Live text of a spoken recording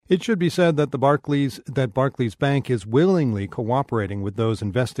It should be said that Barclays Bank is willingly cooperating with those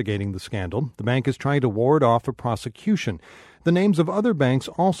investigating the scandal. The bank is trying to ward off a prosecution. The names of other banks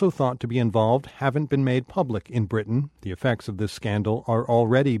also thought to be involved haven't been made public in Britain. The effects of this scandal are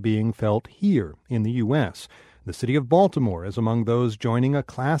already being felt here in the U.S. The city of Baltimore is among those joining a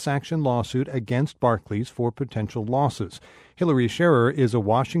class action lawsuit against Barclays for potential losses. Hillary Scherer is a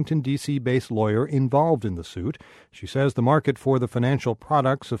Washington, D.C.-based lawyer involved in the suit. She says the market for the financial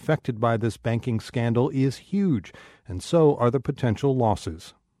products affected by this banking scandal is huge, and so are the potential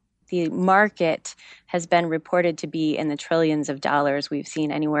losses. The market has been reported to be in the trillions of dollars. We've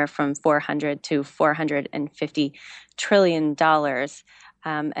seen anywhere from $400 to $450 trillion.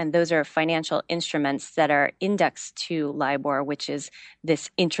 And those are financial instruments that are indexed to LIBOR, which is this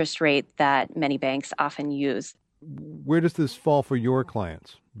interest rate that many banks often use. Where does this fall for your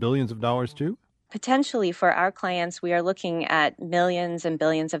clients? Billions of dollars too? Potentially for our clients, we are looking at millions and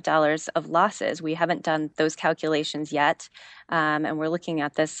billions of dollars of losses. We haven't done those calculations yet, and we're looking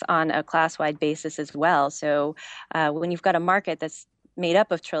at this on a class-wide basis as well. So when you've got a market that's made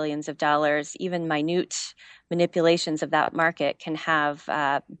up of trillions of dollars, even minute manipulations of that market can have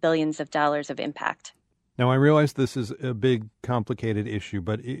billions of dollars of impact. Now, I realize this is a big, complicated issue,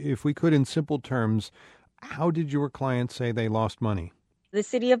 but if we could, in simple terms, how did your clients say they lost money? The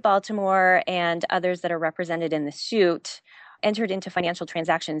city of Baltimore and others that are represented in the suit entered into financial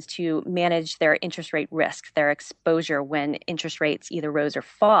transactions to manage their interest rate risk, their exposure when interest rates either rose or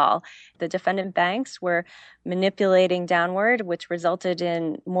fall. The defendant banks were manipulating downward, which resulted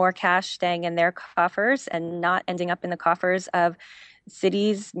in more cash staying in their coffers and not ending up in the coffers of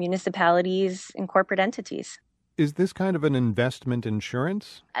cities, municipalities, and corporate entities. Is this kind of an investment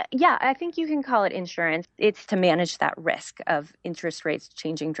insurance? Yeah, I think you can call it insurance. It's to manage that risk of interest rates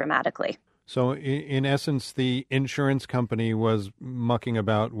changing dramatically. So in essence, the insurance company was mucking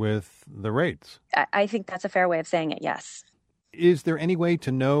about with the rates. I think that's a fair way of saying it, yes. Is there any way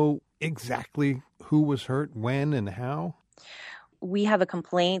to know exactly who was hurt, when, and how? We have a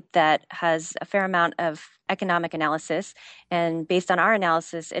complaint that has a fair amount of economic analysis, and based on our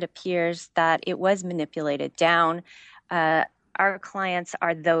analysis, it appears that it was manipulated down. Our clients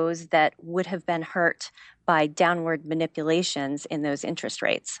are those that would have been hurt by downward manipulations in those interest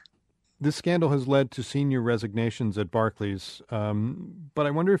rates. This scandal has led to senior resignations at Barclays, but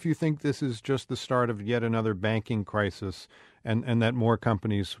I wonder if you think this is just the start of yet another banking crisis and that more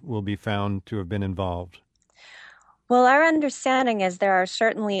companies will be found to have been involved. Well, our understanding is there are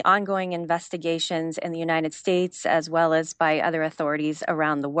certainly ongoing investigations in the United States as well as by other authorities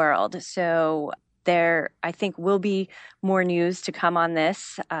around the world. So there, I think, will be more news to come on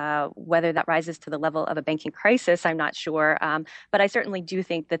this. Whether that rises to the level of a banking crisis, I'm not sure. But I certainly do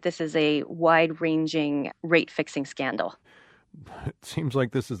think that this is a wide-ranging rate-fixing scandal. It seems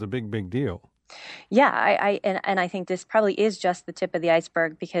like this is a big, big deal. Yeah, I think this probably is just the tip of the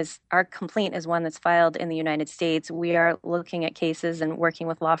iceberg because our complaint is one that's filed in the United States. We are looking at cases and working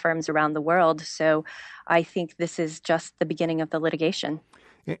with law firms around the world. So I think this is just the beginning of the litigation.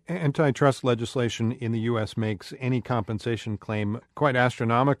 Antitrust legislation in the U.S. makes any compensation claim quite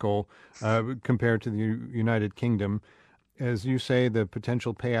astronomical compared to the United Kingdom. As you say, the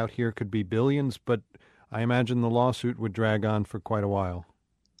potential payout here could be billions, but I imagine the lawsuit would drag on for quite a while.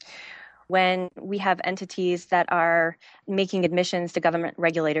 When we have entities that are making admissions to government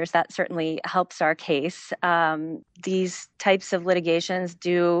regulators, that certainly helps our case. These types of litigations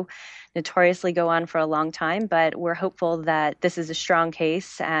do notoriously go on for a long time, but we're hopeful that this is a strong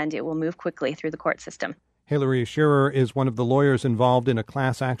case and it will move quickly through the court system. Hillary Scherer is one of the lawyers involved in a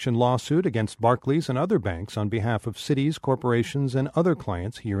class action lawsuit against Barclays and other banks on behalf of cities, corporations, and other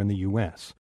clients here in the U.S.